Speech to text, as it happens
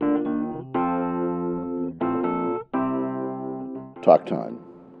Talk Time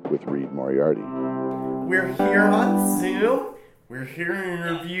with Reed Moriarty. We're here on Zoom. We're here to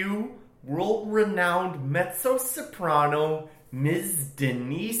interview world-renowned mezzo-soprano Ms.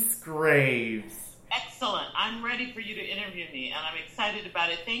 Denise Graves. Excellent. I'm ready for you to interview me, and I'm excited about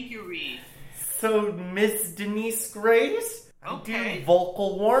it. Thank you, Reed. So, Ms. Denise Graves, Okay. I do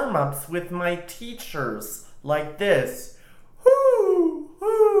vocal warm-ups with my teachers, like this. Whoo,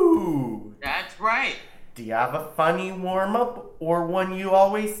 whoo. That's right. Do you have a funny warm-up or one you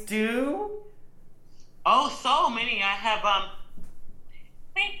always do? Oh, so many. I have,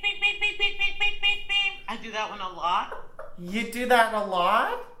 beep, beep, beep, beep, beep, beep, beep, beep, beep. I do that one a lot. You do that a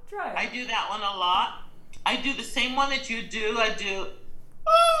lot? I do that one a lot. I do the same one that you do. I do,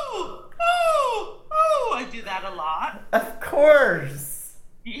 ooh, ooh, ooh. I do that a lot. Of course.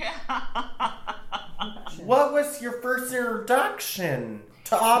 Yeah. What was your first introduction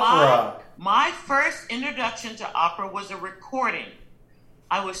to opera? My first introduction to opera was a recording.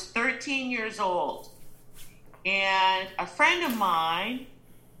 I was 13 years old, and a friend of mine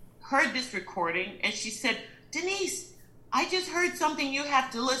heard this recording, and she said, Denise, I just heard something you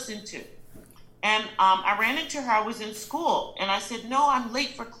have to listen to. And I ran into her. I was in school, and I said, no, I'm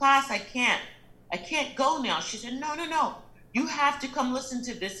late for class. I can't go now. She said, no. You have to come listen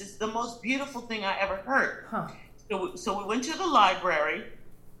to this. It's the most beautiful thing I ever heard. Huh. So we went to the library.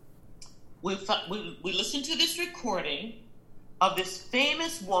 We listened to this recording of this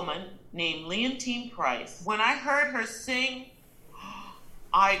famous woman named Leontine Price. When I heard her sing,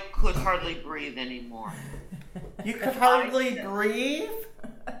 I could hardly breathe anymore. You could hardly breathe?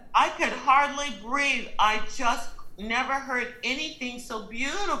 I could hardly breathe. I just never heard anything so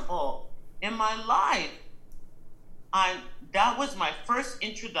beautiful in my life. That was my first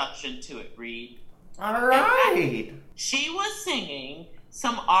introduction to it, Reed. All right. She was singing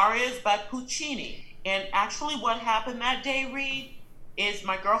some arias by Puccini. And actually what happened that day, Reed, is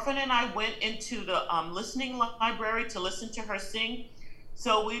my girlfriend and I went into the listening library to listen to her sing.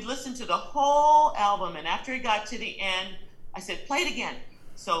 So we listened to the whole album, and after it got to the end, I said, play it again.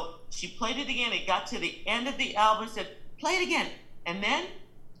 So she played it again. It got to the end of the album, said, play it again. And then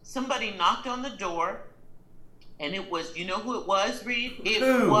somebody knocked on the door, and it was, you know who it was, Reed? It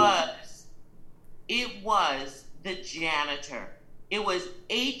was the janitor. It was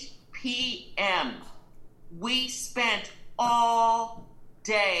 8 p.m. We spent all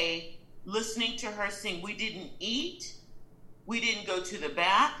day listening to her sing. We didn't eat. We didn't go to the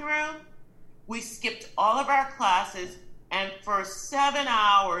bathroom. We skipped all of our classes. And for 7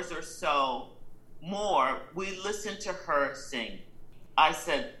 hours or so more, we listened to her sing. I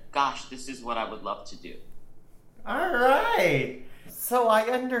said, gosh, this is what I would love to do. All right. So I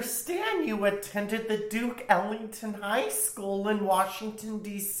understand you attended the Duke Ellington High School in Washington,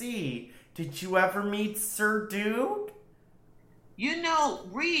 D.C. Did you ever meet Sir Duke? You know,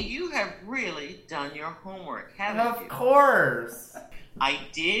 Reed, you have really done your homework, haven't you? Of course. I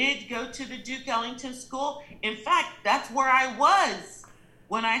did go to the Duke Ellington School. In fact, that's where I was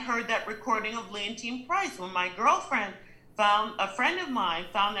when I heard that recording of Leontine Price. When my girlfriend a friend of mine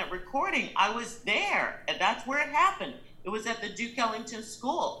found that recording, I was there, and that's where it happened. It was at the Duke Ellington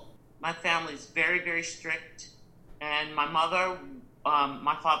School. My family's very, very strict, and my father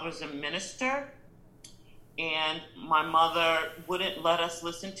was a minister, and my mother wouldn't let us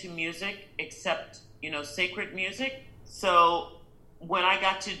listen to music except, sacred music. So when I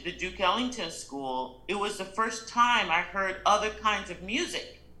got to the Duke Ellington School, it was the first time I heard other kinds of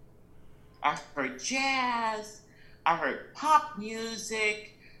music. I heard jazz, I heard pop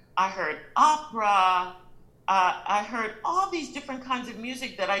music, I heard opera, I heard all these different kinds of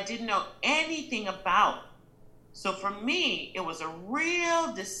music that I didn't know anything about. So for me, it was a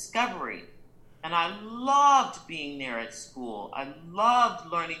real discovery. And I loved being there at school. I loved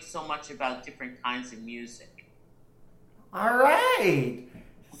learning so much about different kinds of music. All right.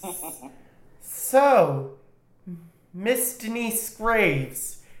 So, Miss Denise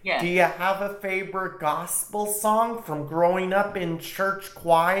Graves, Yes. do you have a favorite gospel song from growing up in church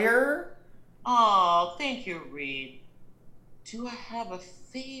choir? Oh, thank you, Reed. Do I have a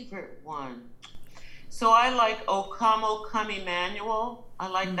favorite one? So I like O Come, Emmanuel. I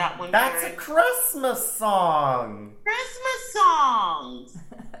like that one. That's a Christmas song. Christmas songs.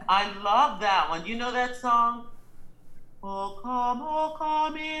 I love that one. You know that song? O come,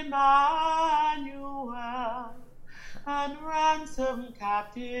 Emmanuel, and ransom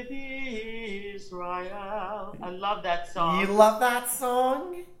captive Israel. I love that song. You love that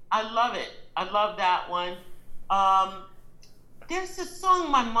song? I love it. I love that one. There's a song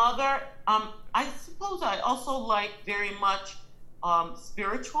my mother, I suppose I also like very much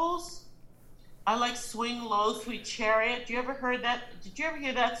spirituals. I like Swing Low, Sweet Chariot. Do you ever heard that? Did you ever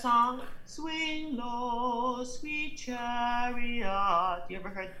hear that song? Swing low, sweet chariot. You ever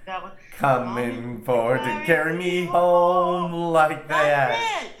heard that one? Coming for to carry me home like that.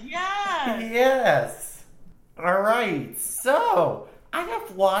 That's it. Yes. Yes. All right. So, I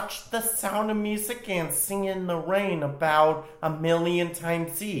have watched The Sound of Music and Sing in the Rain about 1,000,000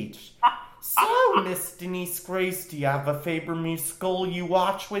 times each. So, Miss Denise Grace, do you have a favorite musical you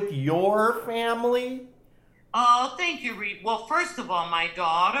watch with your family? Oh, thank you, Reed. Well, first of all, my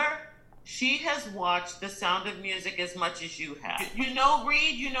daughter, she has watched The Sound of Music as much as you have. You know,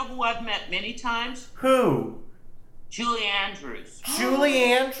 Reed, you know who I've met many times? Who? Julie Andrews. Julie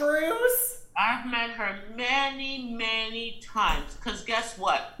Andrews? I've met her many, many times. Because guess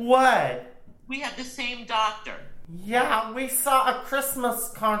what? What? We have the same doctor. Yeah, we saw a Christmas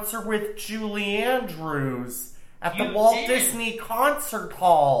concert with Julie Andrews at the You Walt did? Disney Concert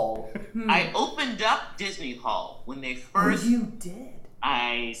Hall. I opened up Disney Hall when they Oh, first... you did?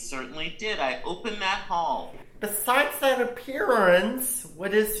 I certainly did. I opened that hall. Besides that appearance,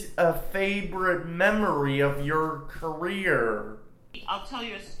 what is a favorite memory of your career? I'll tell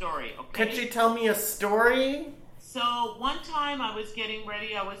you a story, okay? Could you tell me a story? So one time I was getting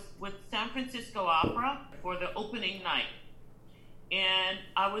ready. I was with San Francisco Opera for the opening night. And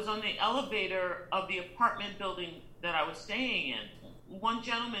I was on the elevator of the apartment building that I was staying in. One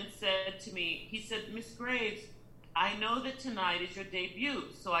gentleman said to me, he said, Miss Graves, I know that tonight is your debut,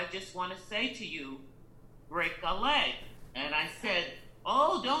 so I just want to say to you, break a leg. And I said,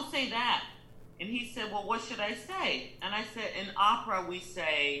 oh, don't say that. And he said, well, what should I say? And I said, in opera we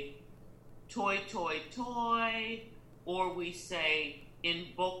say, toy, toy, toy, or we say, in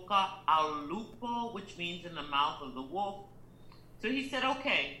boca al lupo, which means in the mouth of the wolf. So he said,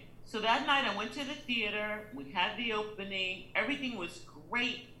 okay. So that night I went to the theater, we had the opening, everything was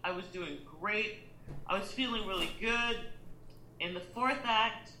great, I was doing great, I was feeling really good. In the fourth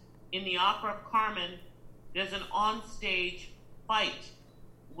act, in the opera of Carmen, there's an on-stage fight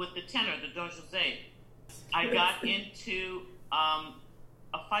with the tenor, the Don Jose. I got into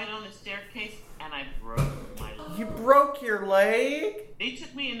a fight on the staircase and I broke my leg. You broke your leg? They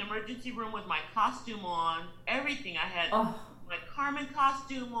took me in the emergency room with my costume on, everything. I had Oh. my Carmen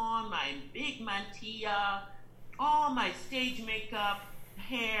costume on, my big mantilla, all my stage makeup,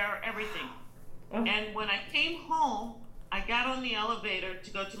 hair, everything. And when I came home, I got on the elevator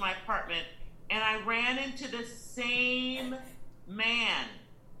to go to my apartment and I ran into the same man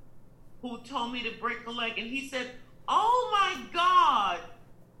who told me to break a leg. And he said, oh my God,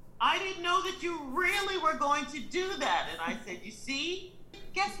 I didn't know that you really were going to do that. And I said, you see,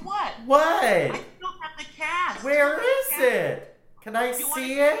 guess what? I What? still have the cast. Where is it? Can I You wanna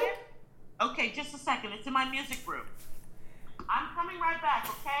see it? Okay, just a second. It's in my music room. I'm coming right back,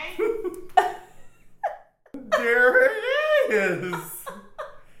 okay? There it is.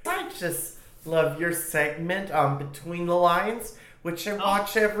 I just love your segment on Between the Lines, which I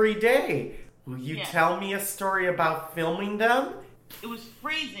watch every day. Will you Yes. tell me a story about filming them? It was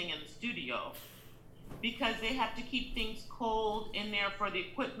freezing in the studio because they had to keep things cold in there for the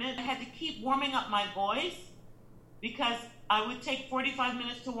equipment. I had to keep warming up my voice because I would take 45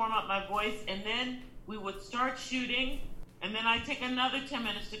 minutes to warm up my voice and then we would start shooting and then I'd take another 10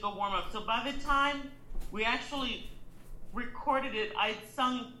 minutes to go warm up. So by the time we actually recorded it, I'd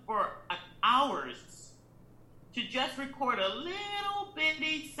sung for hours to just record a little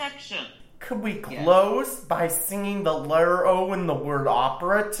bitty section. Could we close by singing the letter O and the word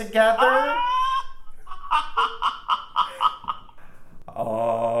opera together?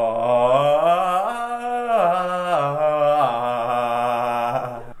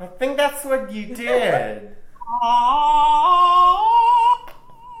 I think that's what you did.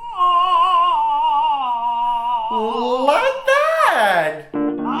 Like that!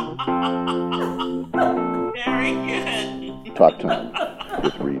 Very good. Talk Time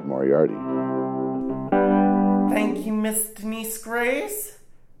with Reed Moriarty. Thank you, Miss Denise Grace.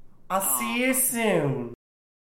 I'll see you soon.